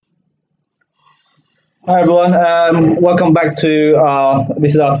Hi everyone, welcome back to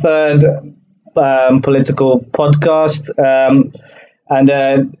this is our third political podcast,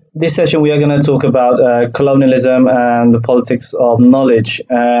 and this session we are going to talk about colonialism and the politics of knowledge.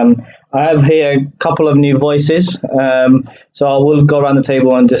 I have here a couple of new voices, so I will go around the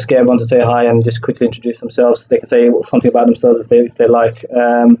table and just get everyone to say hi and just quickly introduce themselves. They can say something about themselves if they like.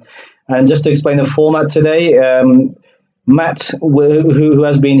 And just to explain the format today, Matt, who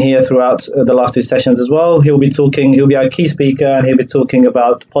has been here throughout the last two sessions as well, he'll be our key speaker, and he'll be talking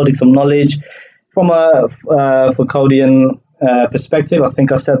about politics of knowledge from a Foucauldian perspective. I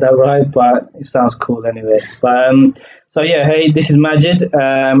think I said that right, but it sounds cool anyway. But so yeah, hey, this is Majid,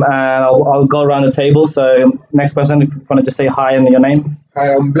 and I'll go around the table. So next person, if you want to just say hi and your name.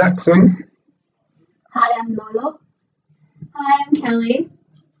 Hi, I'm Blackson. Hi, I'm Lolo. Hi, I'm Kelly.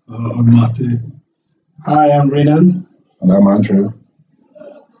 I'm Matty. Hi, I'm Renan. And I'm Andrew.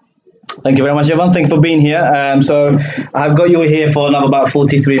 Thank you very much, everyone. Thank you for being here. So I've got you here for another about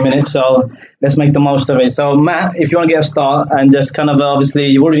 43 minutes, so let's make the most of it. So Matt, if you want to get a start and just kind of obviously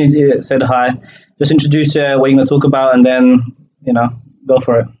you already said hi, just introduce what you're going to talk about and then, go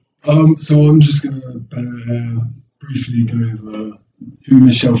for it. So I'm just going to briefly go over who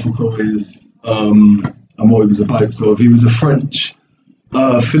Michel Foucault is and what he was about. He was a French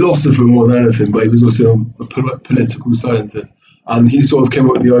philosopher more than anything, but he was also a political scientist. And he sort of came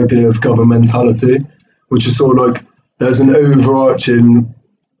up with the idea of governmentality, which is sort of like there's an overarching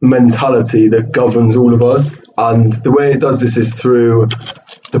mentality that governs all of us. And the way it does this is through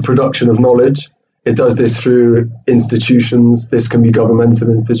the production of knowledge. It does this through institutions. This can be governmental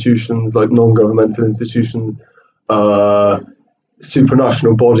institutions, like non-governmental institutions,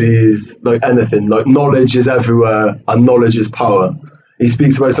 supranational bodies, like anything. Like knowledge is everywhere and knowledge is power. He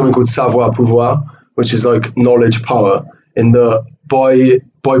speaks about something called savoir pouvoir, which is like knowledge power, in that by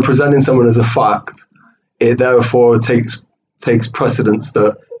presenting someone as a fact, it therefore takes precedence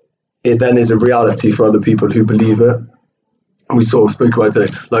that it then is a reality for other people who believe it. And we sort of spoke about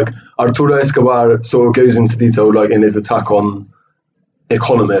today. Like Arturo Escobar sort of goes into detail, like in his attack on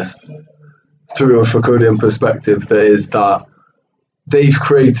economists through a Foucauldian perspective, that is that they've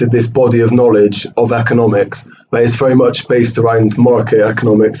created this body of knowledge of economics, but it's very much based around market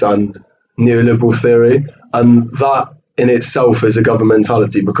economics and neoliberal theory. And that in itself is a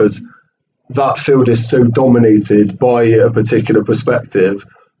governmentality, because that field is so dominated by a particular perspective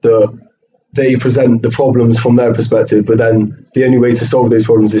that they present the problems from their perspective, but then the only way to solve those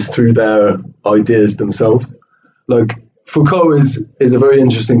problems is through their ideas themselves. Like Foucault is a very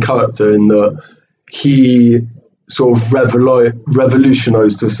interesting character in that he sort of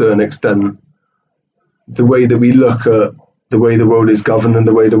revolutionized to a certain extent the way that we look at the way the world is governed and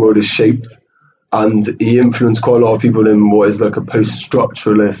the way the world is shaped. And he influenced quite a lot of people in what is like a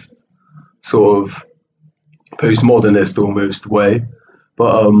post-structuralist, sort of postmodernist almost way.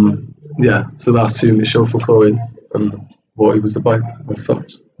 But yeah, so that's who Michel Foucault is and what he was about as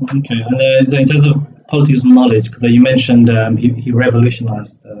such. Okay, and so in terms of politics of knowledge, because you mentioned he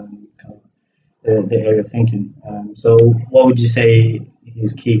revolutionized the area of thinking. So what would you say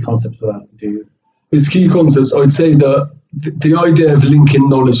his key concepts were? His key concepts, I'd say that the idea of linking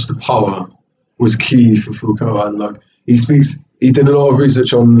knowledge to power was key for Foucault. And like he did a lot of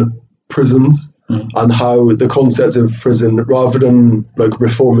research on prisons and how the concept of prison, rather than like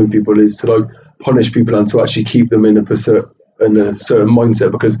reforming people, is to like punish people and to actually keep them in a certain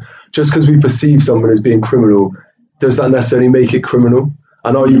mindset. Because just because we perceive someone as being criminal, does that necessarily make it criminal?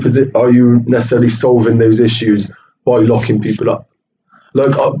 And are you necessarily solving those issues by locking people up?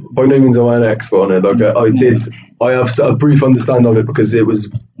 Like, by no means am I an expert on it. Like, I have a brief understanding of it because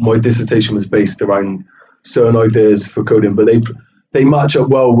my dissertation was based around certain ideas for Foucauldian, but they match up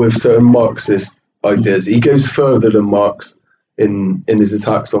well with certain Marxist ideas. He goes further than Marx in his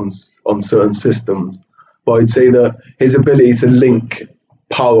attacks on certain systems. But I'd say that his ability to link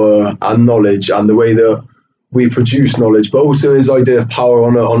power and knowledge and the way that we produce knowledge, but also his idea of power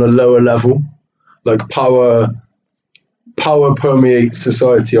on a lower level, like power permeates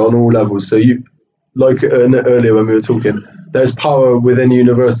society on all levels. So earlier when we were talking, there's power within a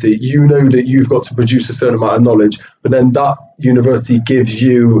university. You know that you've got to produce a certain amount of knowledge, but then that university gives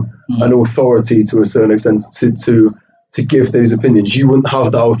you an authority to a certain extent to give those opinions. You wouldn't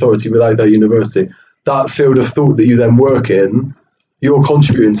have that authority without that university. That field of thought that you then work in, you're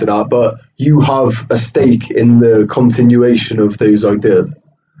contributing to that, but you have a stake in the continuation of those ideas.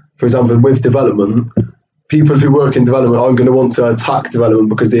 For example, with development, people who work in development aren't going to want to attack development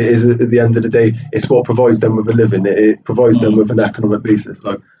because it is, at the end of the day, it's what provides them with a living. It provides them with an economic basis.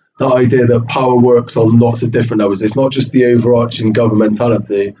 Like that idea that power works on lots of different levels. It's not just the overarching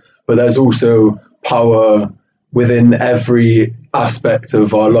governmentality, but there's also power within every aspect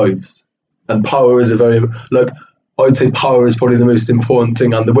of our lives. And power is I'd say power is probably the most important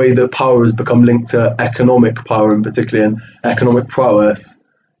thing, and the way that power has become linked to economic power, in particular, and economic prowess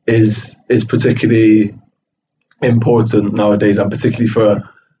is particularly important nowadays, and particularly for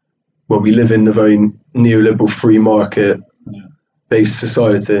we live in a very neoliberal free market based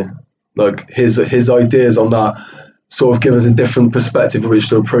society. Like his ideas on that sort of give us a different perspective in which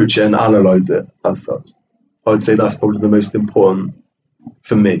to approach it and analyze it as such. I'd say that's probably the most important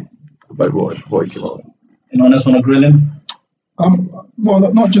for me about what he came up with. Anyone else want to grill him?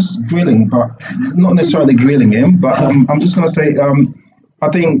 Well, not just grilling, but not necessarily grilling him, but I'm just going to say, I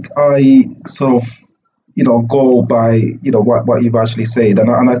think I sort of, go by, what you've actually said.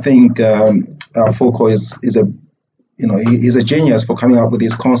 And I think Foucault is he's a genius for coming up with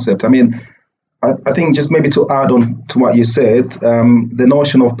this concept. I mean, I think just maybe to add on to what you said, the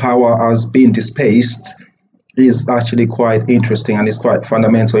notion of power as being displaced is actually quite interesting, and it's quite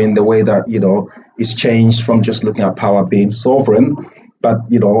fundamental in the way that, it's changed from just looking at power being sovereign, but,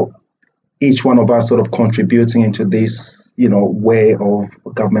 each one of us sort of contributing into this, way of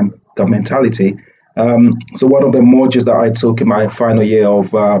governmentality. So one of the modules that I took in my final year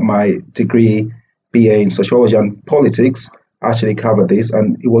of my degree, BA in sociology and politics, actually covered this,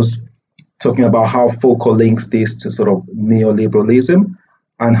 and it was talking about how Foucault links this to sort of neoliberalism,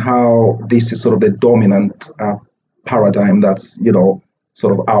 and how this is sort of the dominant paradigm that's,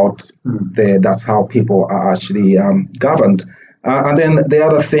 sort of out there. That's how people are actually governed. And then the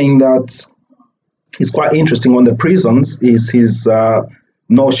other thing that is quite interesting on the prisons is his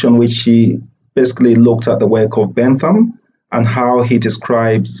notion, which he basically looked at the work of Bentham and how he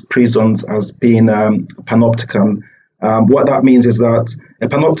describes prisons as being panopticon. What that means is that a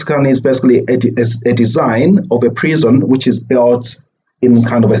panopticon is basically a design of a prison which is built in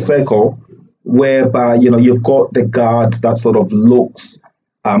kind of a circle, whereby, you've got the guard that sort of looks,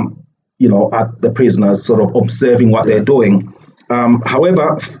 at the prisoners, sort of observing what they're doing.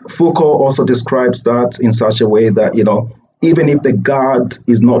 However, Foucault also describes that in such a way that, even if the guard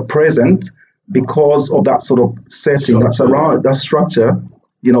is not present, because of that sort of setting that's around that structure,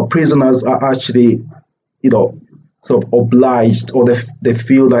 prisoners are actually, sort of obliged, or they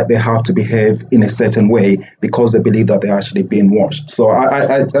feel like they have to behave in a certain way because they believe that they're actually being watched. So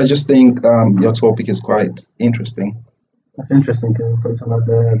I just think your topic is quite interesting. That's interesting, because we're talking about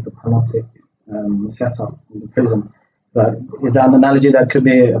the panoptic setup in the prison. But is that an analogy that could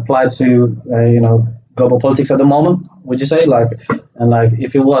be applied to global politics at the moment? Would you say, and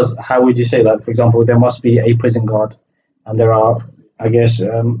if it was, how would you say that? For example, there must be a prison guard, and there are, I guess,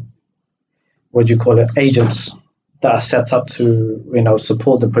 what do you call it, agents that are set up to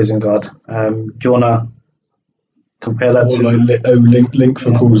support the prison guard. Do you wanna compare that to link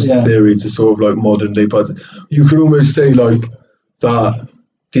Foucault's theory to sort of like modern day parties? You could almost say that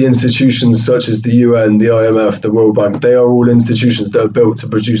the institutions such as the UN, the IMF, the World Bank, they are all institutions that are built to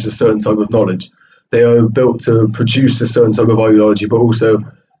produce a certain type of knowledge. They are built to produce a certain type of ideology, but also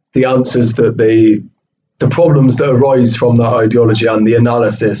the answers that the problems that arise from that ideology and the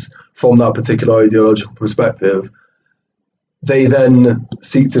analysis from that particular ideological perspective, they then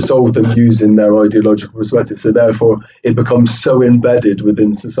seek to solve them using their ideological perspective. So therefore, it becomes so embedded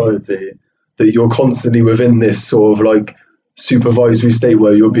within society that you're constantly within this sort of like supervisory state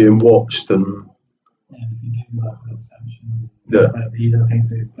where you're being watched. And if you do the assumption, these are things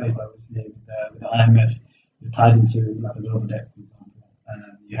that place with the IMF, you're tied into the global debt, for example.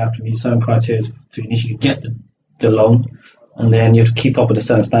 You have to meet certain criteria to initially get the loan, and then you have to keep up with a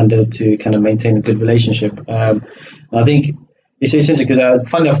certain standard to kind of maintain a good relationship. I think it's interesting because,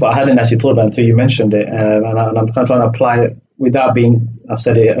 funny enough, I hadn't actually thought about it until you mentioned it, and I'm kind of trying to apply it without being, I've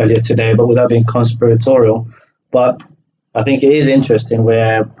said it earlier today, but without being conspiratorial. But I think it is interesting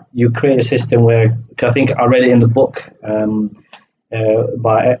where you create a system where, I think I read it in the book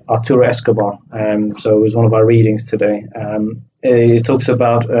by Arturo Escobar, so it was one of our readings today. It talks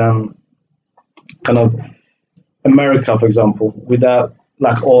about kind of America, for example, without a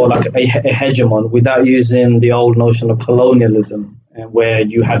hegemon, without using the old notion of colonialism, where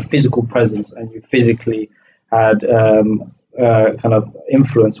you had physical presence and you physically had kind of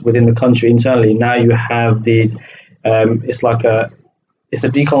influence within the country internally. Now you have these, it's a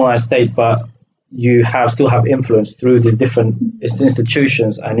decolonized state, but you still have influence through these different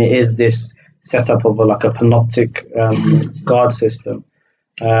institutions, and it is this setup of a panoptic guard system.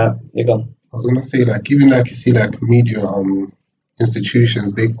 You're gone. I was gonna say, even you see media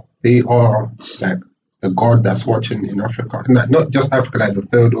institutions, they are the guard that's watching in Africa, not just Africa, the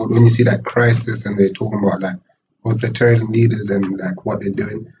third world. When you see crisis and they're talking about authoritarian leaders and what they're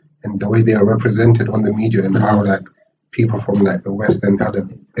doing, and the way they are represented on the media, and how like people from like the West and other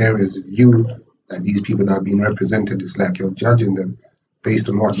areas view like these people that are being represented. It's like you're judging them based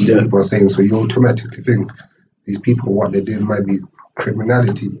on what these people are saying. So you automatically think these people, what they're doing might be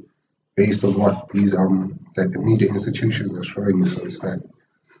criminality based on what these like the media institutions are showing you. So it's like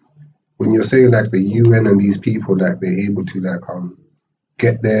when you're saying like the UN and these people, like they're able to like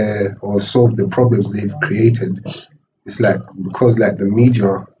get there or solve the problems they've created, it's like because like the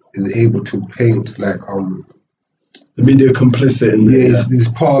media is able to paint like the media complicit in the it's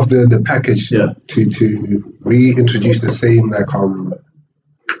part of the package to reintroduce the same like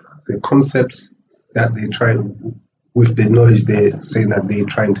the concepts that they try with the knowledge they're saying that they're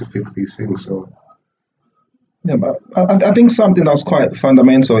trying to fix these things. So yeah, but I think something that's quite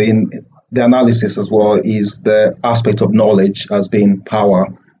fundamental in the analysis as well is the aspect of knowledge as being power,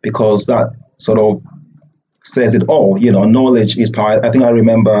 because that sort of says it all. You know, knowledge is power. I think I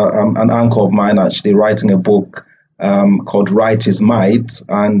remember an uncle of mine actually writing a book called Right is Might,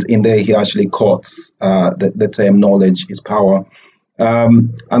 and in there he actually quotes the term knowledge is power.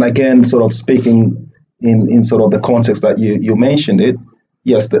 And again, sort of speaking in sort of the context that you mentioned it,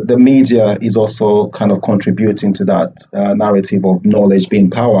 yes, the media is also kind of contributing to that narrative of knowledge being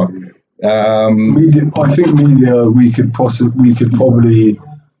power. Media, I think media, we could probably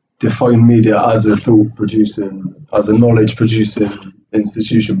define media as a thought producing, as a knowledge producing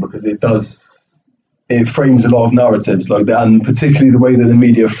institution, because it frames a lot of narratives like that, and particularly the way that the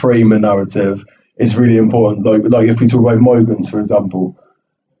media frame a narrative is really important. Like if we talk about migrants, for example,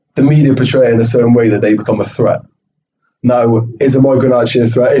 the media portray it in a certain way that they become a threat. Now, is a migrant actually a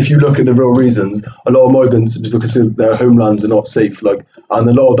threat? If you look at the real reasons, a lot of migrants, because their homelands are not safe, and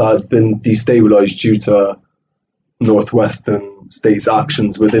a lot of that has been destabilised due to northwestern states'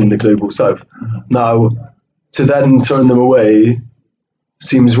 actions within the global south. Now, to then turn them away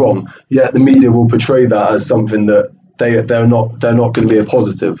seems wrong. Yet the media will portray that as something that they're not going to be a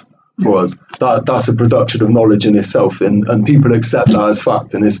positive for us. That's a production of knowledge in itself, and people accept that as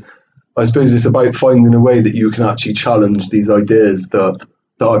fact. And I suppose it's about finding a way that you can actually challenge these ideas that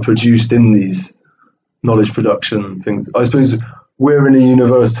are produced in these knowledge production things. I suppose we're in a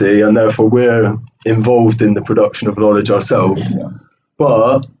university and therefore we're involved in the production of knowledge ourselves,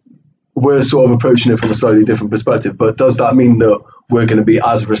 but we're sort of approaching it from a slightly different perspective. But does that mean that we're going to be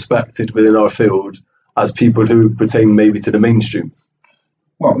as respected within our field as people who pertain maybe to the mainstream?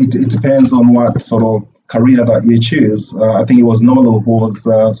 Well, it depends on what sort of career that you choose. I think it was Nolo who was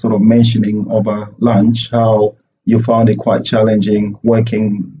sort of mentioning over lunch how you found it quite challenging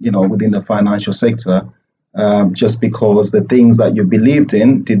working, within the financial sector, just because the things that you believed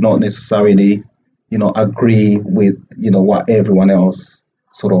in did not necessarily, agree with, what everyone else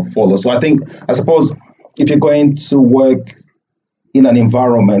sort of follows. So I suppose if you're going to work in an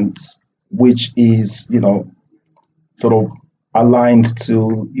environment which is, sort of aligned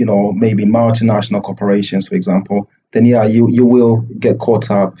to, maybe multinational corporations, for example, then you will get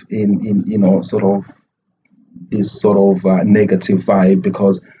caught up in sort of this sort of negative vibe,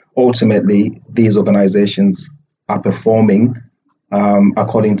 because ultimately these organizations are performing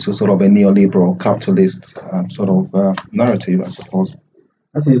according to sort of a neoliberal capitalist sort of narrative, I suppose.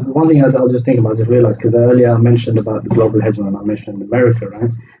 Actually, one thing I was just thinking about, I just realized, because earlier I mentioned about the global hegemon, I mentioned America,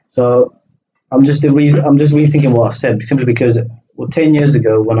 right? So I'm just rethinking what I said, simply because 10 years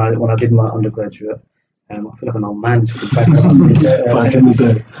ago when I did my undergraduate, I feel like an old man back in the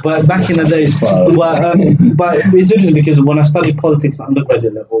day. But back in the days, but it's interesting because when I studied politics at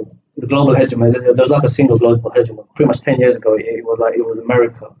undergraduate level, the global hegemon, there was like a single global hegemon. Pretty much 10 years ago, it was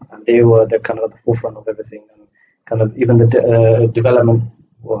America, and they're kind of at the forefront of everything, and kind of even the development.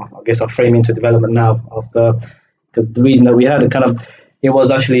 Well, I guess I'm framing into development now after the reason that we had it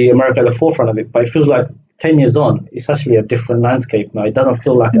was actually America at the forefront of it. But it feels like 10 years on, it's actually a different landscape now. It doesn't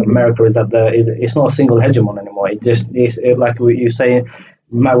feel like America is it's not a single hegemon anymore. It just is like you say,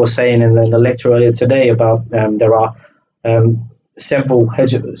 Matt was saying in the lecture earlier today about there are several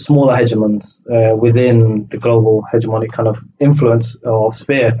smaller hegemons within the global hegemonic kind of influence or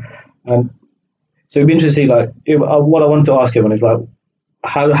sphere. And so it'd be interesting, what I wanted to ask everyone is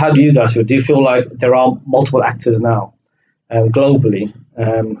how do you guys feel? Do you feel like there are multiple actors now globally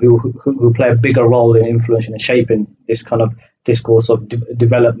who play a bigger role in influencing and shaping this kind of discourse of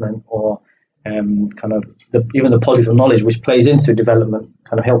development, or kind of even the politics of knowledge, which plays into development,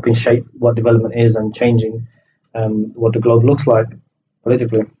 kind of helping shape what development is and changing what the globe looks like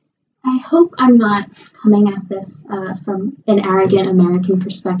politically? I hope I'm not coming at this from an arrogant American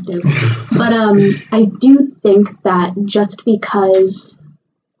perspective, but I do think that just because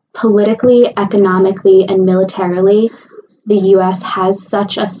politically, economically, and militarily, the U.S. has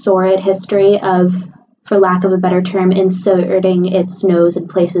such a sordid history of, for lack of a better term, inserting its nose in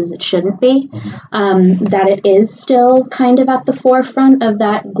places it shouldn't be, that it is still kind of at the forefront of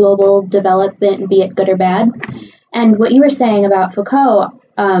that global development, be it good or bad. And what you were saying about Foucault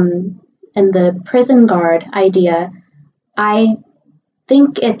and the prison guard idea, I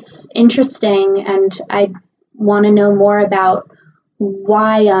think it's interesting, and I want to know more about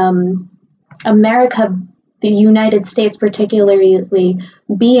why America, the United States particularly,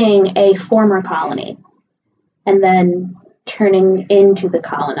 being a former colony and then turning into the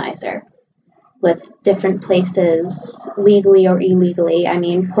colonizer with different places, legally or illegally. I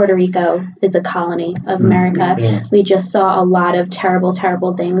mean, Puerto Rico is a colony of America. Yeah. We just saw a lot of terrible,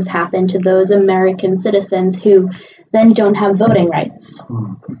 terrible things happen to those American citizens who then don't have voting rights.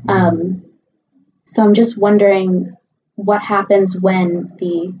 So I'm just wondering what happens when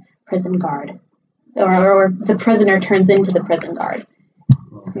the prison guard or the prisoner turns into the prison guard,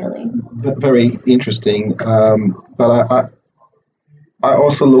 really. Very interesting. But I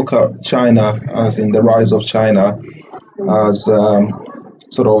also look at China, as in the rise of China, as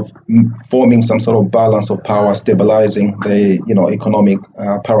sort of forming some sort of balance of power, stabilizing the economic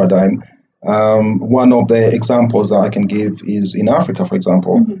paradigm. One of the examples that I can give is in Africa, for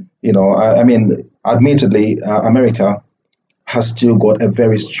example. I mean, admittedly, America has still got a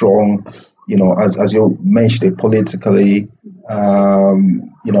very strong, as you mentioned, politically,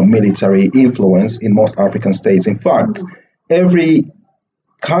 military influence in most African states. In fact, every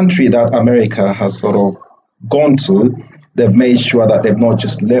country that America has sort of gone to, they've made sure that they've not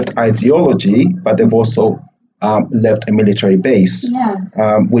just left ideology, but they've also left a military base,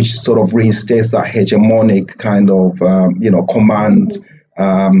 which sort of reinstates that hegemonic kind of, command,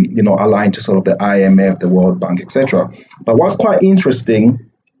 aligned to sort of the IMF, the World Bank, etc. But what's quite interesting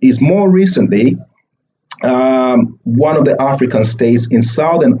is more recently, one of the African states in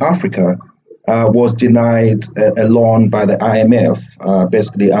Southern Africa was denied a loan by the IMF,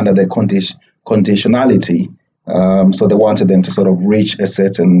 basically under the conditionality. So they wanted them to sort of reach a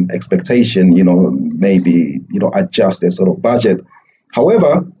certain expectation, maybe, adjust their sort of budget.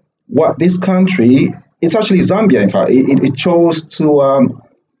 However, what this country, it's actually Zambia, in fact, it chose to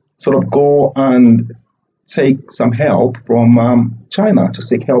sort of go and take some help from China, to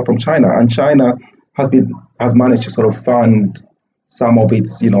seek help from China. And China has managed to sort of fund some of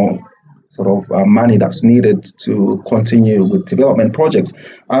its, money that's needed to continue with development projects.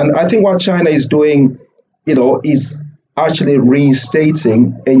 And I think what China is doing, is actually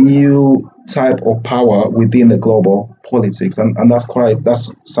reinstating a new type of power within the global politics. And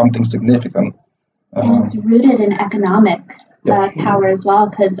that's something significant. And it's rooted in economic power as well,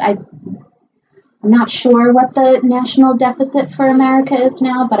 because I'm not sure what the national deficit for America is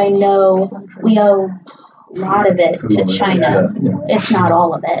now, but I know we owe a lot of it to China, if not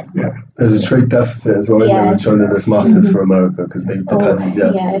all of it. Yeah, there's a trade deficit as well in China that's massive for America because they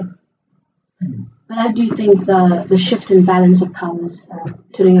depend. But I do think the shift in balance of power is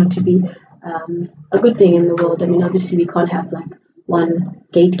turning out to be a good thing in the world. I mean, obviously we can't have like one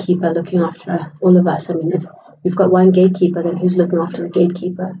gatekeeper looking after all of us. I mean, if we've got one gatekeeper, then who's looking after the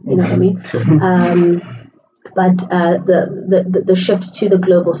gatekeeper? You know what I mean? But the shift to the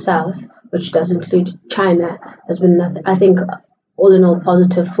global south, which does include China, has been nothing. I think all in all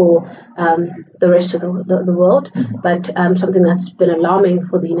positive for the rest of the world, but something that's been alarming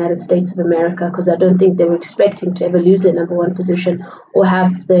for the United States of America, because I don't think they were expecting to ever lose their number one position or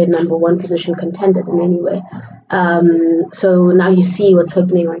have their number one position contended in any way. So now you see what's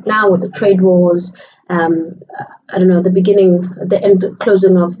happening right now with the trade wars. I don't know, the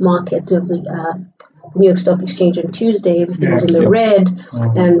closing of market of the New York Stock Exchange on Tuesday, everything was in the red,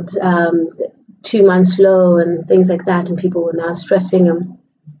 and 2 months low and things like that, and people were now stressing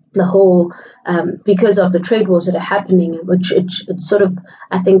the whole because of the trade wars that are happening, which it's sort of,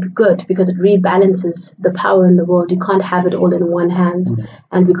 I think, good because it rebalances the power in the world. You can't have it all in one hand,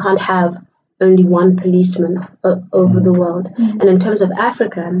 and we can't have only one policeman over the world. And in terms of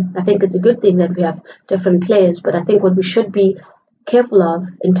Africa, I think it's a good thing that we have different players, but I think what we should be careful of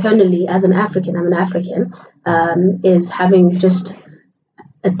internally as an African, I'm an African, is having just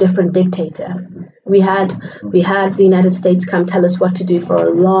a different dictator. We had the United States come tell us what to do for a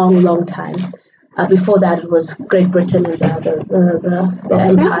long, long time. Before that, it was Great Britain and the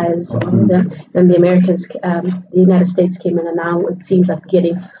empires. Then the Americans, the United States came in, and now it seems like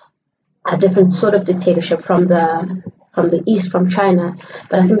getting a different sort of dictatorship from the east, from China.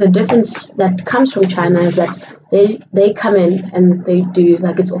 But I think the difference that comes from China is that they come in and they do,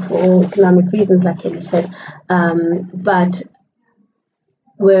 like, it's for all economic reasons, like Kelly said, but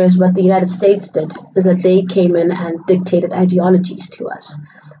Whereas what the United States did is that they came in and dictated ideologies to us,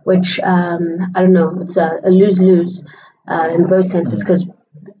 which I don't know, it's a lose-lose in both senses, because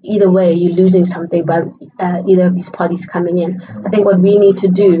either way you're losing something by either of these parties coming in. I think what we need to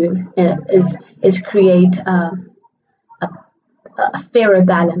do is create a fairer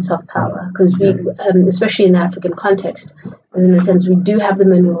balance of power, because we, especially in the African context, is in the sense we do have the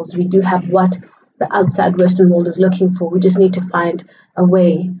minerals, we do have what the outside Western world is looking for. We just need to find a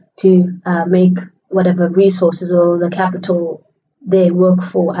way to make whatever resources or the capital they work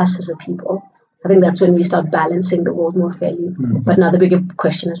for us as a people. I think that's when we start balancing the world more fairly. But now the bigger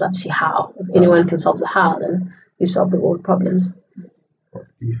question is obviously how. If anyone can solve the how, then you solve the world problems. Do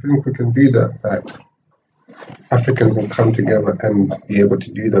you think we can do that? Like Africans can come together and be able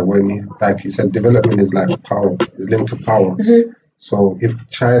to do that when, like you said, development is like power, is linked to power. So if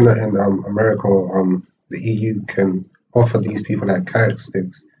China and America or the EU can offer these people like carrot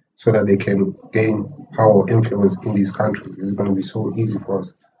sticks so that they can gain power, influence in these countries, it's going to be so easy for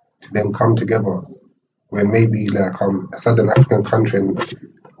us to then come together where maybe like a Southern African country and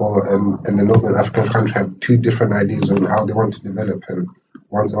the Northern African country have two different ideas on how they want to develop, and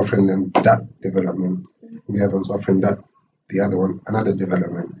one's offering them that development, and the other one's offering the other one another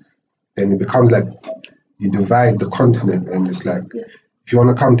development. Then it becomes like you divide the continent, and it's like if you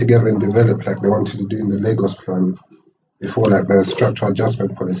want to come together and develop like they wanted to do in the Lagos plan before, like the structural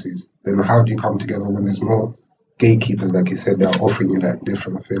adjustment policies, then how do you come together when there's more gatekeepers, like you said, that are offering you like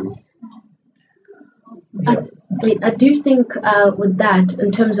different things? I do think with that,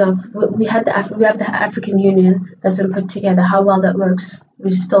 in terms of we have the African Union that's been put together. How well that works, we're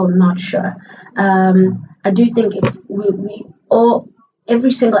still not sure. I do think if we all,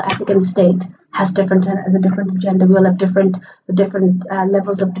 every single African state has a different agenda. We all have different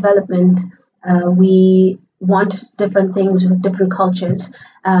levels of development. We want different things. We have different cultures.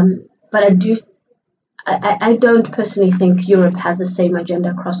 But I don't personally think Europe has the same agenda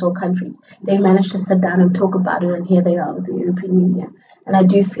across all countries. They managed to sit down and talk about it, and here they are with the European Union. And I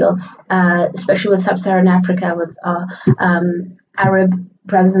do feel, especially with Sub-Saharan Africa, with our Arab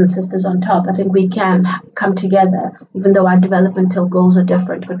brothers and sisters on top, I think we can come together, even though our developmental goals are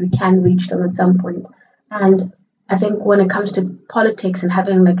different, but we can reach them at some point. And I think when it comes to politics and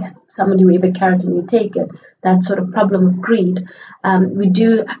having like somebody wave a carrot and you take it, that sort of problem of greed, we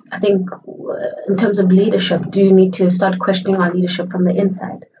do, I think, in terms of leadership, do need to start questioning our leadership from the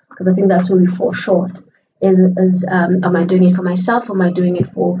inside, because I think that's where we fall short. Am I doing it for myself, or am I doing it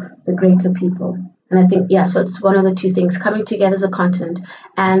for the greater people? And I think, so it's one of the two things, coming together as a continent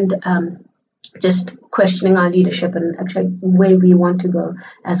and just questioning our leadership and actually where we want to go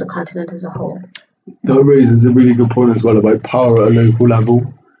as a continent as a whole. That raises a really good point as well about power at a local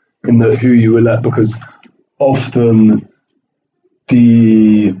level, in that who you elect, because often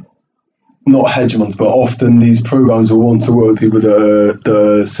not hegemons, but often these programs will want to work with people that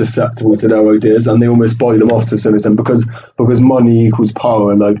are susceptible to their ideas, and they almost buy them off to a certain extent because money equals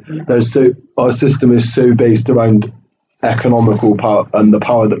power. Like our system is so based around economical power and the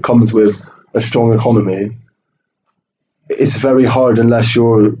power that comes with a strong economy. It's very hard unless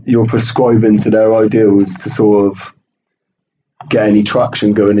you're prescribing to their ideals to sort of get any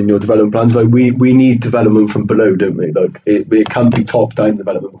traction going in your development plans. Like we need development from below, don't we? Like it can't be top down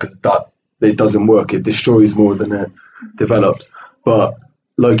development, because it doesn't work. It destroys more than it develops. But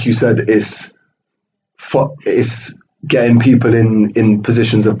like you said, it's getting people in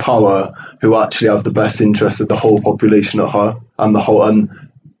positions of power who actually have the best interests of the whole population at heart, and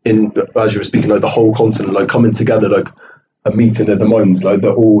as you were speaking, like the whole continent, like coming together, like a meeting of the minds, like they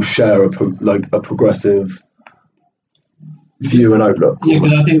all share a progressive view and outlook. Yeah,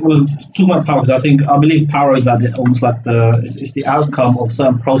 because I think we'll talk about power, because I believe power is that almost like it's the outcome of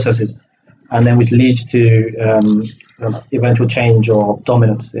certain processes, and then which leads to eventual change or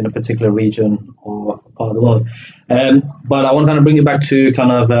dominance in a particular region or part of the world. But I want to kind of bring it back to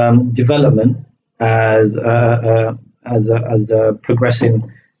kind of development as the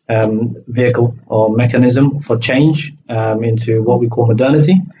progressing vehicle or mechanism for change into what we call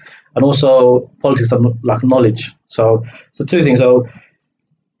modernity, and also politics of like knowledge. So two things. So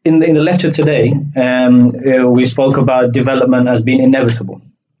in the lecture today, we spoke about development as being inevitable.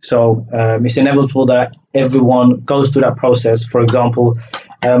 So it's inevitable that everyone goes through that process. For example,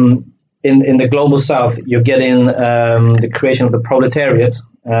 in the global south, you're getting the creation of the proletariat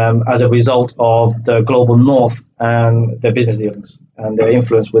as a result of the global north and their business dealings and their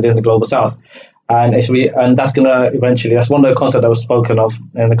influence within the global south. And that's going to eventually, that's one of the concepts that was spoken of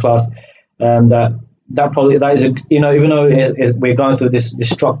in the class, that is, even though we're going through this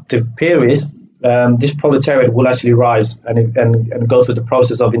destructive period, this proletariat will actually rise and go through the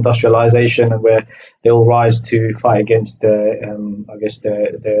process of industrialization, and where they will rise to fight against what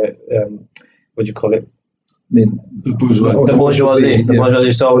do you call it? The bourgeoisie.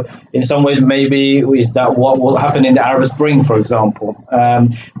 Bourgeoisie. So in some ways, maybe is that what will happen in the Arab Spring, for example.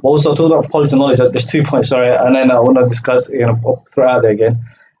 Also, talk about policy knowledge. There's 2 points. Sorry, and then I want to discuss. Throw out there again.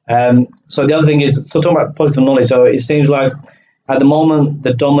 So the other thing is, so talking about policy knowledge. So it seems like at the moment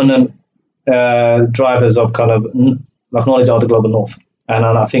the dominant drivers of kind of like knowledge are the global north, and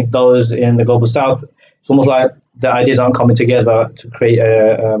I think those in the global south, it's almost like the ideas aren't coming together to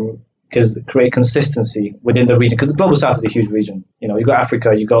create consistency within the region, because the global south is a huge region. You've got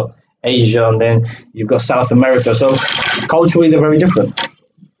Africa, you've got Asia, and then you've got South America. So culturally they're very different,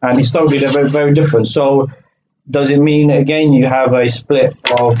 and historically they're very, very different. So does it mean, again, you have a split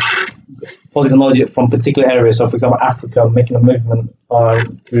of political knowledge from particular areas? So for example, Africa making a movement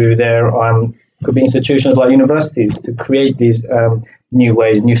through their could be institutions like universities to create these new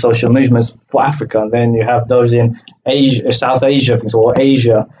ways, new social movements for Africa. And then you have those in Asia, South Asia, or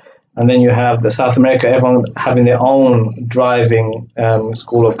Asia. And then you have the South America, everyone having their own driving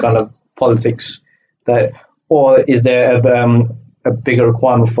school of kind of politics. Or is there a bigger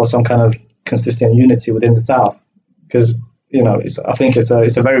requirement for some kind of consistent unity within the South? Because I think it's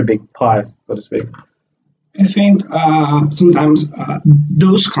a very big pie, so to speak. I think sometimes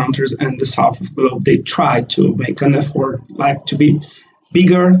those countries in the south of the globe, they try to make an effort to be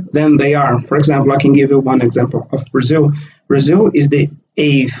bigger than they are. For example, I can give you one example of Brazil. Brazil is the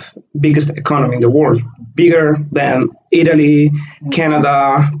 8th biggest economy in the world, bigger than Italy,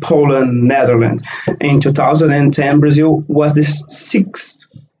 Canada, Poland, Netherlands. In 2010, Brazil was the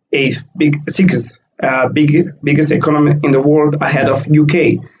biggest economy in the world, ahead of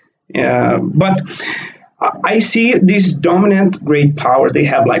UK. But I see these dominant great powers, they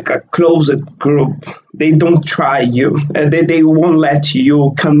have like a closed group. They don't try you. They won't let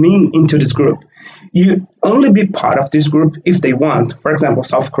you come into this group. You only be part of this group if they want. For example,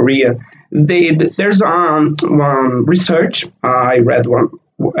 South Korea. There's one research I read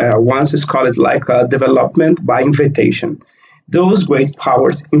once. It's called development by invitation. Those great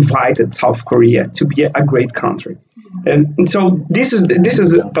powers invited South Korea to be a great country. And so this is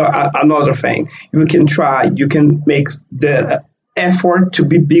another thing. You can try, you can make the effort to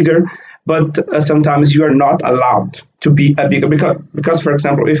be bigger, but sometimes you are not allowed to be a bigger, because for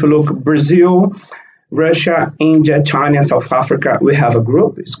example, if you look Brazil, Russia, India, China, and South Africa, we have a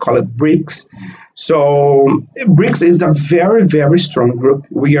group. It's called BRICS. So BRICS is a very, very strong group.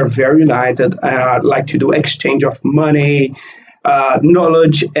 We are very united, like to do exchange of money,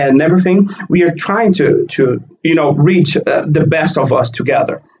 knowledge, and everything. We are trying to reach the best of us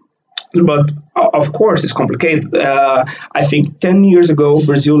together. But of course, it's complicated. I think 10 years ago,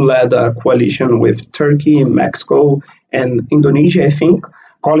 Brazil led a coalition with Turkey, Mexico, and Indonesia, I think,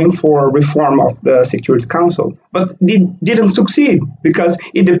 calling for reform of the Security Council. But didn't succeed because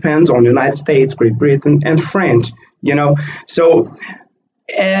it depends on the United States, Great Britain, and France. So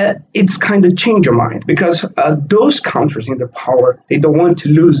it's kind of change your mind, because those countries in the power, they don't want to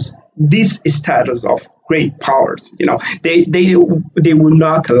lose this status of great powers. They will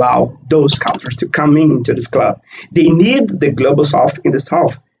not allow those countries to come into this club. They need the global south in the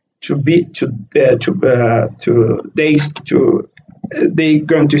south they're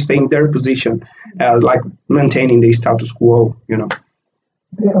going to stay in their position, like maintaining the status quo. Yeah,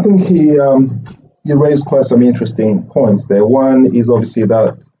 I think he raised quite some interesting points there. One is obviously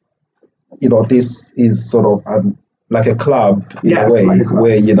that this is sort of like a club in a way, like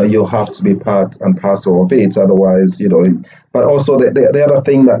where you have to be part and parcel of it, otherwise But also the other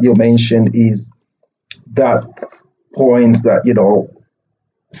thing that you mentioned is that point that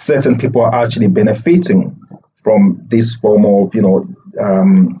certain people are actually benefiting from this form of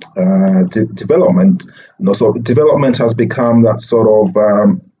development. So development has become that sort of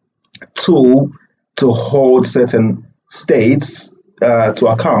tool to hold certain states to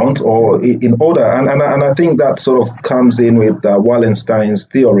account or in order, and I think that sort of comes in with Wallenstein's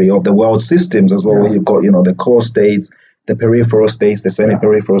theory of the world systems as well, where you've got the core states, the peripheral states, the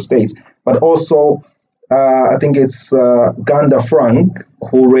semi-peripheral states, but also I think it's Ganda Frank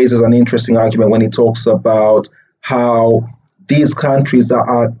who raises an interesting argument when he talks about how these countries that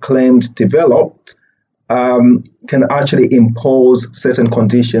are claimed developed can actually impose certain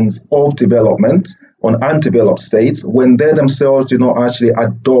conditions of development on undeveloped states when they themselves do not actually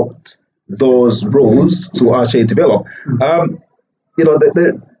adopt those rules to actually develop.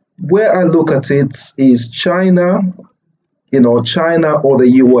 Where I look at it is China, China or the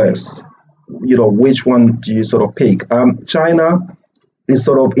US. Which one do you sort of pick? China is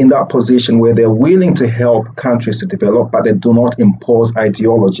sort of in that position where they're willing to help countries to develop, but they do not impose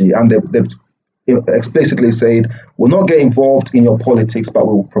ideology. And they've explicitly said, we'll not get involved in your politics, but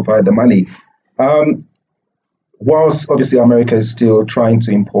we'll provide the money. Whilst obviously America is still trying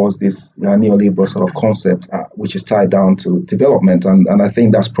to impose this neoliberal sort of concept, which is tied down to development, and I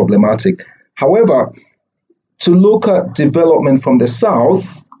think that's problematic. However, to look at development from the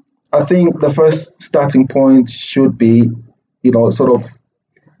South, I think the first starting point should be, sort of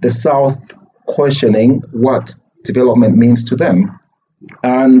the South questioning what development means to them.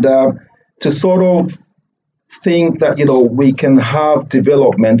 And to sort of think that, we can have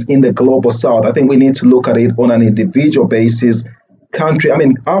development in the global South, I think we need to look at it on an individual basis.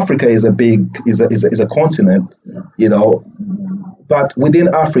 Africa is a continent, but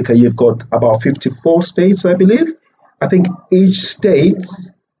within Africa, you've got about 54 states, I believe. I think each state,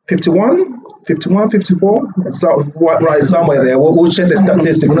 54, so right somewhere there. We'll check the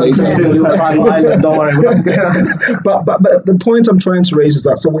statistics later. Don't worry. But the point I'm trying to raise is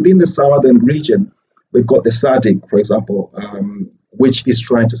that, so within the southern region, we've got the SADC, for example, which is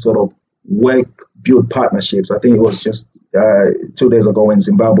trying to sort of build partnerships. I think it was just 2 days ago when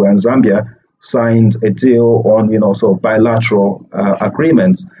Zimbabwe and Zambia signed a deal on, sort of bilateral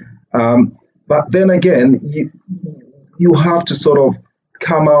agreements. But then again, you have to sort of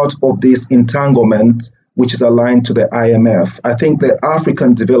come out of this entanglement, which is aligned to the IMF. I think the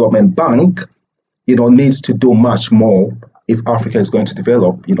African Development Bank, needs to do much more if Africa is going to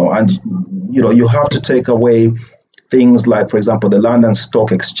develop, and, you have to take away things like, for example, the London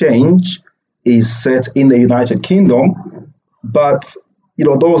Stock Exchange is set in the United Kingdom, but,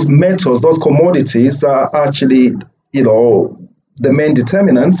 those metals, those commodities are actually, the main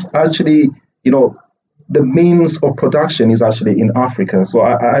determinants, actually, the means of production is actually in Africa. So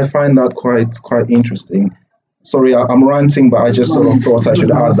I find that quite interesting. Sorry, I'm ranting, but I just sort of thought I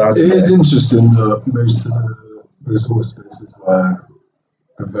should add that. It is interesting that most of the resource bases where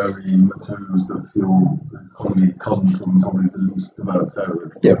the very materials that fuel the economy come from probably the least developed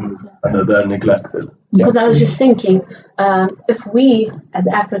areas, and that they're neglected. Because I was just thinking, if we as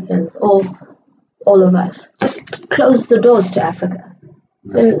Africans, all of us, just close the doors to Africa,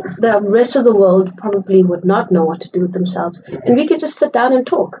 then the rest of the world probably would not know what to do with themselves, and we could just sit down and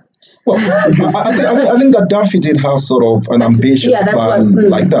talk. Well, I think Gaddafi did have sort of an ambitious plan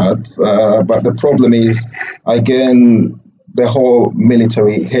like that, but the problem is, again, the whole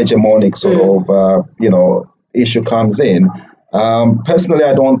military hegemonic sort of, issue comes in. Personally,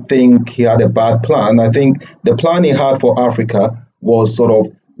 I don't think he had a bad plan. I think the plan he had for Africa was sort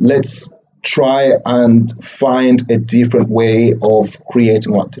of, let's try and find a different way of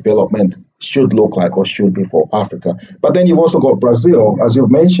creating what development should look like or should be for Africa. But then you've also got Brazil, as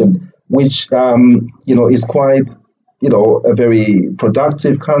you've mentioned, which, is quite, a very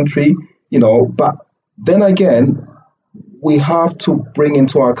productive country, but then again, we have to bring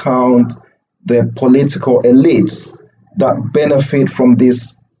into account the political elites that benefit from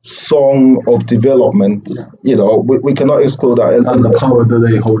this song of development. We cannot exclude that. And the power that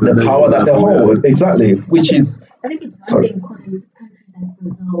they hold. The power that they hold, exactly, which is... I think it's one thing calling countries like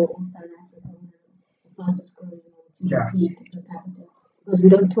Brazil or South Africa the fastest growing GDP per capita, because we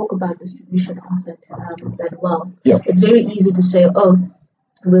don't talk about distribution of that wealth. Yeah. It's very easy to say,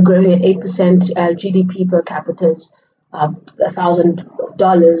 we're growing at 8% GDP per capita, $1,000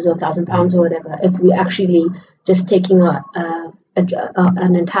 or £1,000 or whatever. If we actually just taking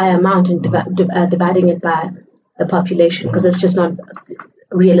an entire amount and dividing it by the population, because it's just not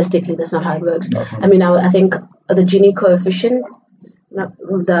realistically, that's not how it works. I think the Gini coefficient,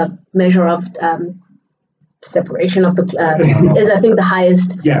 the measure of separation of the is I think the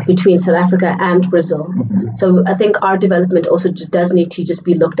highest between South Africa and Brazil. So I think our development also does need to just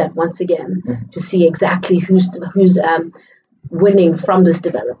be looked at once again to see exactly who's winning from this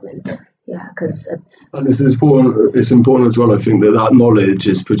development. Because and this is important. It's important as well. I think that knowledge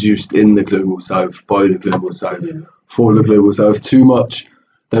is produced in the global south by the global south for the global south.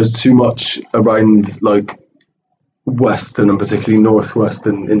 There's too much around like Western and particularly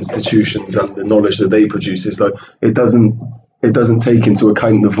Northwestern institutions, and the knowledge that they produce is like it doesn't take into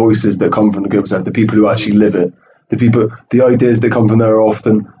account the voices that come from the global south, the people who actually live it, the ideas that come from there are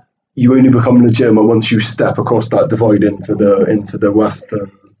often. You only become legitimate once you step across that divide into the Western.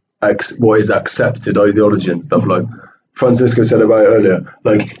 What is accepted ideology and stuff. Like Francisco said about earlier,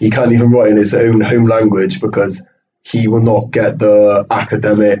 like he can't even write in his own home language because he will not get the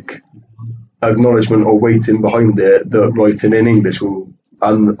academic acknowledgement or weighting behind it that writing in English will.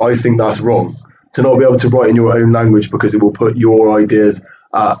 And I think that's wrong, to not be able to write in your own language because it will put your ideas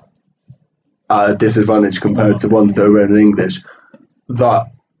at a disadvantage compared to ones that are written in English.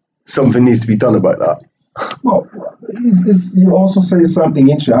 that something needs to be done about that? Well, you also say something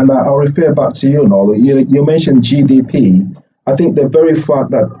interesting, and I'll refer back to you, Nolo. You mentioned GDP. I think the very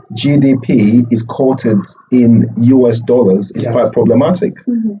fact that GDP is quoted in US dollars is quite problematic.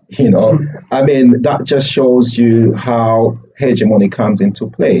 I mean, that just shows you how hegemony comes into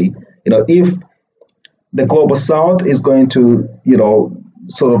play. If the global south is going to,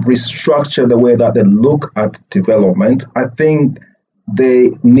 sort of restructure the way that they look at development, I think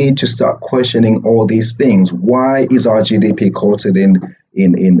they need to start questioning all these things. Why is our GDP quoted in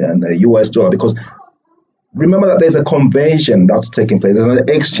the US dollar? Because remember that there's a conversion that's taking place, there's an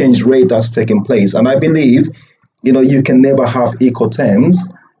exchange rate that's taking place. And I believe, you can never have equal terms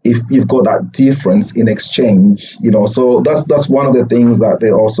if you've got that difference in exchange, So that's one of the things that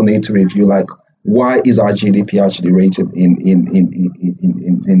they also need to review, like, why is our GDP actually rated in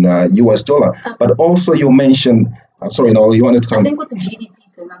US dollar? But also you mentioned, sorry, no, you wanted to come. I think with the GDP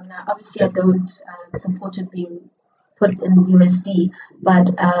thing, I mean, obviously I don't support it being put in USD,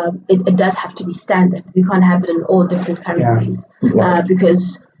 but it does have to be standard. We can't have it in all different currencies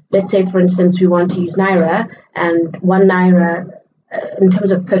because, let's say, for instance, we want to use Naira, and 1 Naira in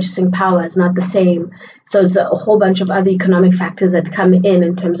terms of purchasing power is not the same. So it's a whole bunch of other economic factors that come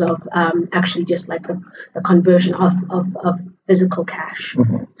in terms of actually just like the conversion of physical cash.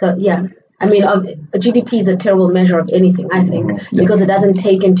 So yeah, I mean, a GDP is a terrible measure of anything, I think, because it doesn't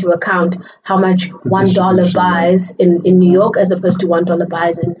take into account how much $1 buys in New York as opposed to $1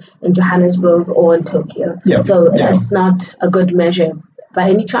 buys in Johannesburg or in Tokyo. So it's not a good measure by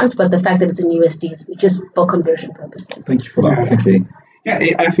any chance, but the fact that it's in USD is just for conversion purposes. Thank you for that. Okay. Yeah,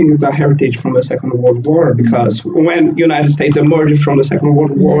 I think it's a heritage from the Second World War, because when United States emerged from the Second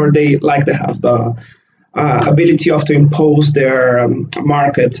World War, they like to have the ability of to impose their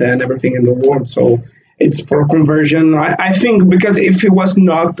markets and everything in the world. So it's for conversion. I think because if it was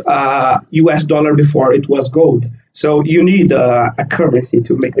not US dollar before, it was gold. So you need a currency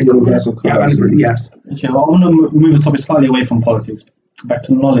to make the universal currency. Yes. Okay, well, I want to move the topic slightly away from politics, back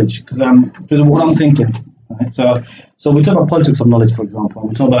to knowledge, because what I'm thinking. Right? So we talk about politics of knowledge, for example.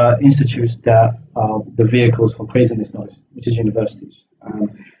 We talk about institutes that are the vehicles for creating this knowledge, which is universities.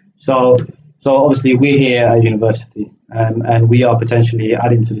 So obviously we're here at university, and we are potentially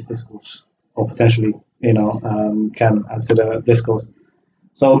adding to this discourse, or potentially, can add to the discourse.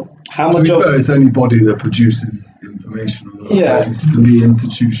 So how much of it's any body that produces information. It can be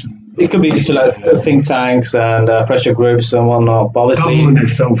institutions. It could be just like think tanks and pressure groups and whatnot. But obviously, government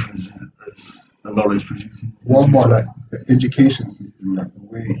itself is a knowledge producing. One more, like the education system, like the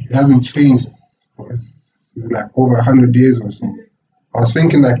way it hasn't changed for like over 100 years or so. I was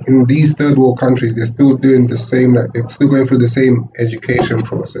thinking, like, in these third world countries, they're still doing the same, like they're still going through the same education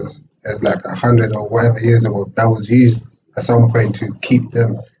process as like 100 or whatever years ago that was used at some point to keep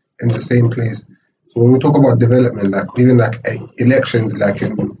them in the same place. So when we talk about development, like even like elections, like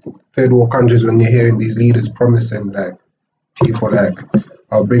in third world countries, when you're hearing these leaders promising like people like,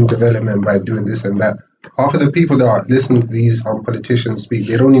 I'll bring development by doing this and that, half of the people that are listening to these politicians speak,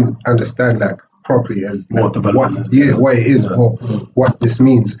 they don't even understand like properly as like, what it is or what this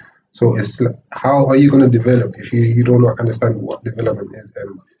means. So it's like, how are you going to develop if you do not understand what development is?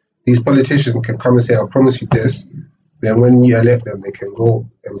 And these politicians can come and say, I'll promise you this. Then when you elect them, they can go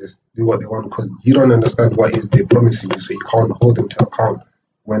and just do what they want, because you don't understand what is they promising you, so you can't hold them to account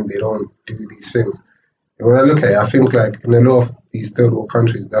when they don't do these things. And when I look at it, I think like in a lot of these third world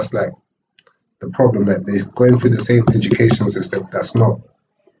countries, that's like the problem, that they're going through the same education system that's not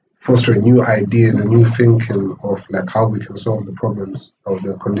fostering new ideas and new thinking of like how we can solve the problems of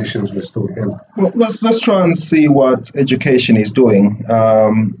the conditions we're still in. Well, let's try and see what education is doing.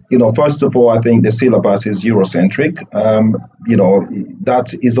 First of all, I think the syllabus is Eurocentric.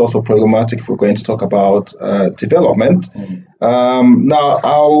 That is also problematic if we're going to talk about development. Now,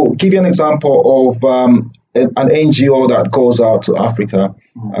 I'll give you an example of an NGO that goes out to Africa,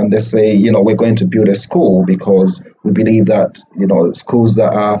 and they say, we're going to build a school because we believe that, schools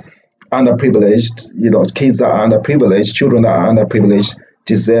that are underprivileged, kids that are underprivileged, children that are underprivileged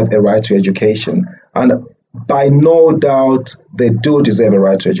deserve a right to education. And by no doubt, they do deserve a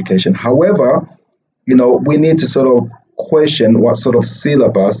right to education. However, we need to sort of question what sort of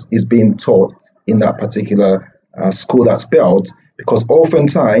syllabus is being taught in that particular school that's built, because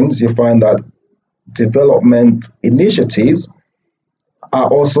oftentimes you find that development initiatives are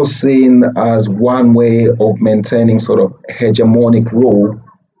also seen as one way of maintaining sort of hegemonic rule,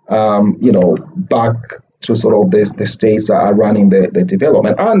 back to sort of the states that are running the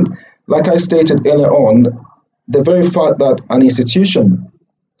development. And like I stated earlier on, the very fact that an institution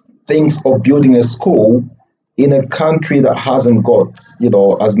thinks of building a school in a country that hasn't got,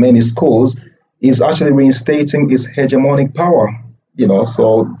 as many schools, is actually reinstating its hegemonic power.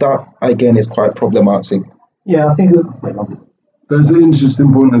 So that again is quite problematic. Yeah, I think there's an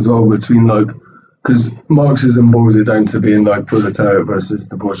interesting point as well between because Marxism boils it down to being proletariat versus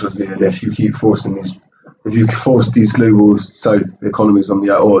the bourgeoisie, and if you force these global south economies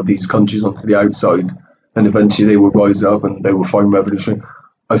or these countries onto the outside, and eventually they will rise up and they will find revolution.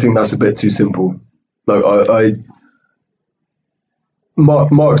 I think that's a bit too simple.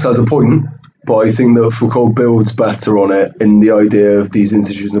 Marx has a point, but I think that Foucault builds better on it in the idea of these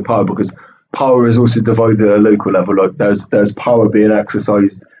institutions of power, because power is also divided at a local level. There's power being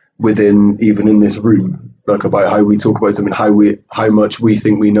exercised within, even in this room, about how we talk about something, how much we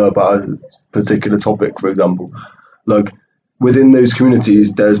think we know about a particular topic, for example. Within those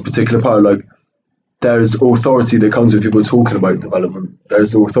communities, there's particular power. There's authority that comes with people talking about development.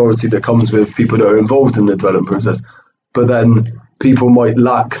 There's authority that comes with people that are involved in the development process. But then people might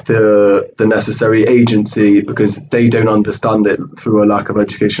lack the necessary agency because they don't understand it through a lack of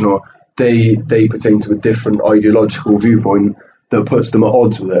education, or they pertain to a different ideological viewpoint that puts them at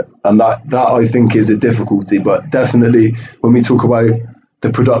odds with it. And that I think is a difficulty. But definitely when we talk about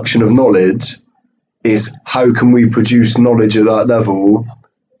the production of knowledge, is how can we produce knowledge at that level,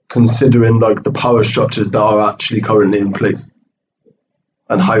 considering the power structures that are actually currently in place,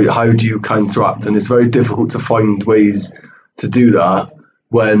 and how do you counteract? And it's very difficult to find ways to do that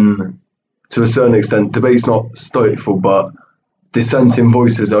when, to a certain extent, debate's not stifled, but dissenting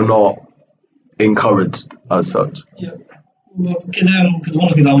voices are not encouraged as such. Yeah, well, because one of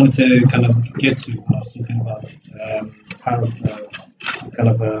the things I wanted to kind of get to when I was talking about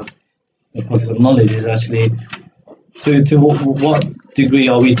the process of knowledge is actually to what degree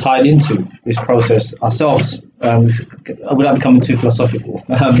are we tied into this process ourselves? Without becoming too philosophical,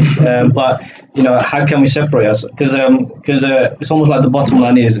 but how can we separate us? Because it's almost like the bottom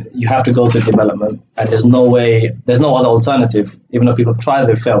line is you have to go to development, and there's no other alternative. Even though people have tried,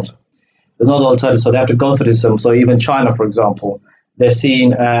 they've failed. There's no other alternative, so they have to go through this. So even China, for example, they're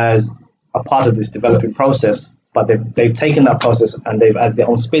seen as a part of this developing process, but they've taken that process and they've added their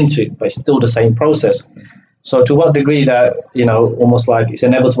own spin to it, but it's still the same process. So to what degree that, almost like it's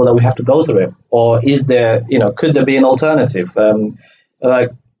inevitable that we have to go through it? Or is there, could there be an alternative?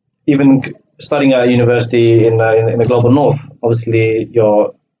 Even studying at a university in the global north, obviously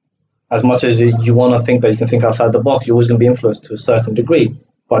as much as you want to think that you can think outside the box, you're always going to be influenced to a certain degree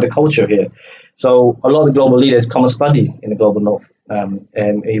by the culture here. So a lot of the global leaders come and study in the global north,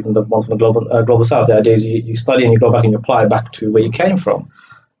 and even the ones from the global south. The idea is you study and you go back and you apply back to where you came from.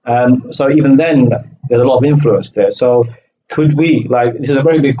 So even then, there's a lot of influence there. So could we, this is a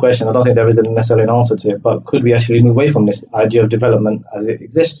very big question. I don't think there is necessarily an answer to it, but could we actually move away from this idea of development as it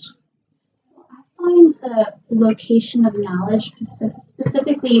exists? I find the location of knowledge,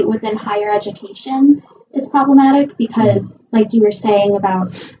 specifically within higher education, is problematic because, like you were saying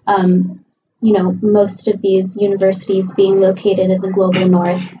about, most of these universities being located in the global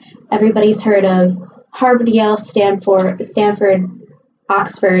north, everybody's heard of Harvard, Yale, Stanford,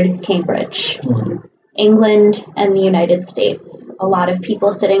 Oxford, Cambridge, England, and the United States. A lot of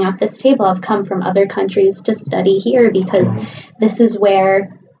people sitting at this table have come from other countries to study here because this is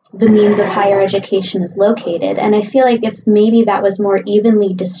where the means of higher education is located. And I feel like if maybe that was more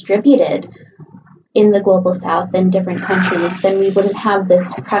evenly distributed in the global south in different countries, then we wouldn't have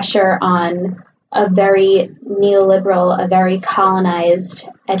this pressure on a very neoliberal, a very colonized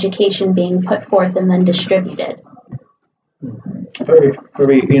education being put forth and then distributed. Very,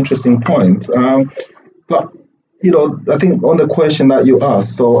 very interesting point. But, I think on the question that you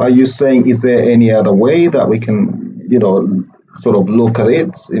asked, so are you saying, is there any other way that we can, sort of look at it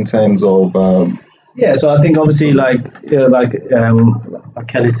in terms of... Yeah, so I think obviously, like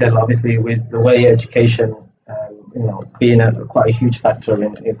Kelly said, obviously with the way education, being quite a huge factor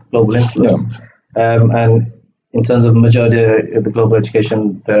in global influence, and in terms of majority of the global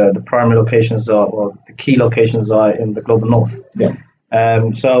education, the primary locations or the key locations are in the global north. Yeah.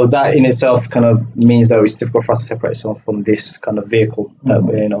 So that in itself kind of means that it's difficult for us to separate ourselves from this kind of vehicle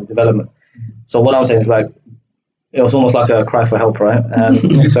that development. So what I'm saying is it was almost like a cry for help, right?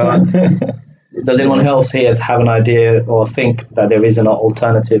 So does anyone else here have an idea or think that there is an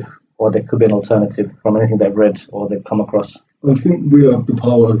alternative, or there could be an alternative from anything they've read or they've come across? I think we have the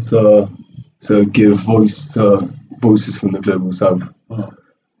power to give voice to voices from the global south,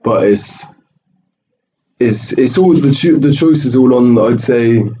 but it's all the choice is all on, I'd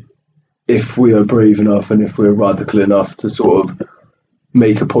say, if we are brave enough and if we're radical enough to sort of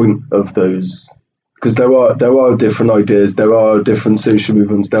make a point of those because there are different ideas, there are different social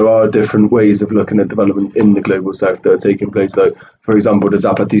movements, there are different ways of looking at development in the global south that are taking place. Like, for example, the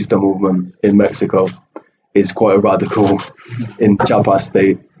Zapatista movement in Mexico is quite a radical, in Chiapas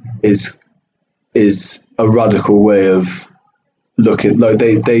state, is a radical way of looking. Like,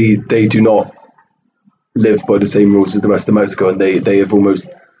 they do not live by the same rules as the rest of Mexico, and they have almost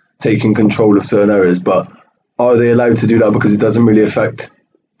taken control of certain areas. But are they allowed to do that because it doesn't really affect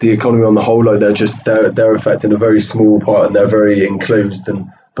the economy on the whole? Like, they're affecting a very small part, and they're very enclosed, and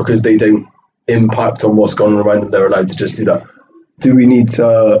because they don't impact on what's going on around them, they're allowed to just do that. Do we need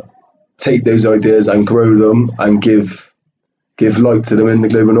to take those ideas and grow them and give light to them in the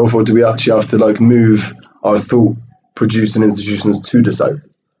global north, or do we actually have to like move our thought producing institutions to the south?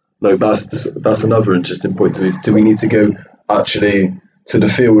 Like, that's another interesting point to me. Do we need to go actually to the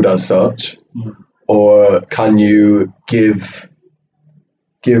field as such, or can you give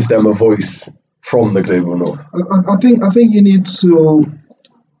them a voice from the global north? I think you need to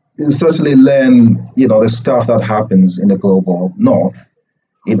certainly learn, the stuff that happens in the global north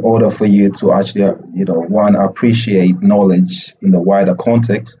in order for you to actually, one, appreciate knowledge in the wider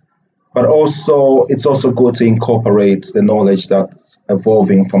context, but also it's also good to incorporate the knowledge that's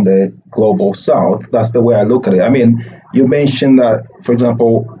evolving from the global south. That's the way I look at it. I mean, you mentioned that, for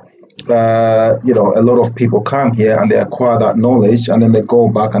example, a lot of people come here and they acquire that knowledge and then they go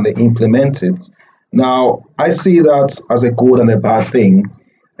back and they implement it. Now, I see that as a good and a bad thing.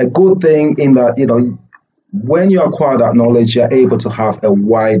 A good thing in that, when you acquire that knowledge, you're able to have a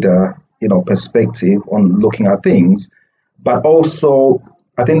wider, perspective on looking at things. But also,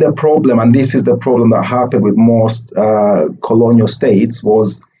 I think the problem, and this is the problem that happened with most colonial states,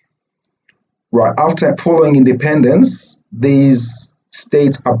 was right after following independence, these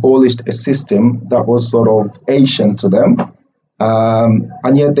states abolished a system that was sort of Asian to them,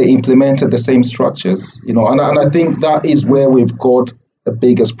 and yet they implemented the same structures, and I think that is where we've got the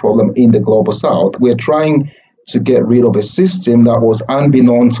biggest problem in the global south. We're trying to get rid of a system that was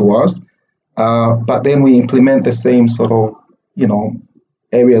unbeknown to us, but then we implement the same sort of,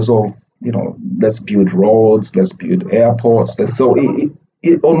 areas of, let's build roads, let's build airports. So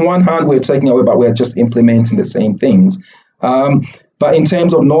on one hand, we're taking away, but we're just implementing the same things. But in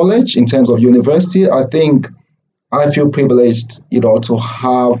terms of knowledge, in terms of university, I think I feel privileged, to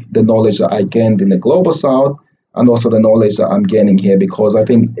have the knowledge that I gained in the global south and also the knowledge that I'm gaining here, because I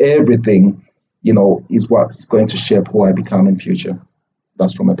think everything, is what's going to shape who I become in future.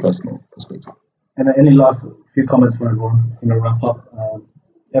 That's from a personal perspective. And any last few comments from everyone? Wrap up.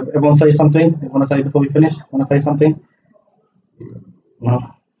 Everyone say something? You want to say before we finish? Want to say something?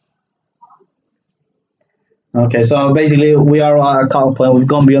 No. Okay, so basically we are at a cut point. We've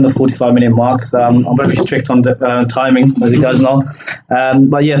gone beyond the 45-minute mark, so I'm very strict on the timing, as you guys know.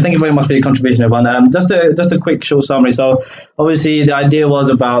 But yeah, thank you very much for your contribution, everyone. Just a quick short summary. So obviously the idea was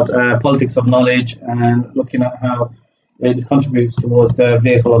about politics of knowledge and looking at how it contributes towards the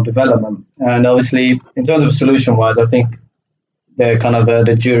vehicle of development. And obviously, in terms of solution-wise, I think the kind of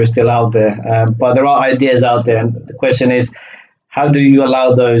the jury is still out there. But there are ideas out there, and the question is, how do you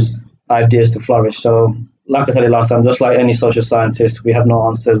allow those ideas to flourish? So, like I said last time, just like any social scientist, we have no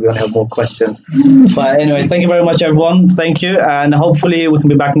answers, we only have more questions. But anyway, thank you very much, everyone. Thank you, and hopefully we can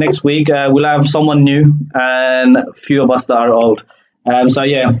be back next week. We'll have someone new and a few of us that are old. So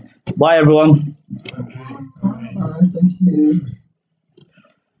yeah, bye everyone. Thank you.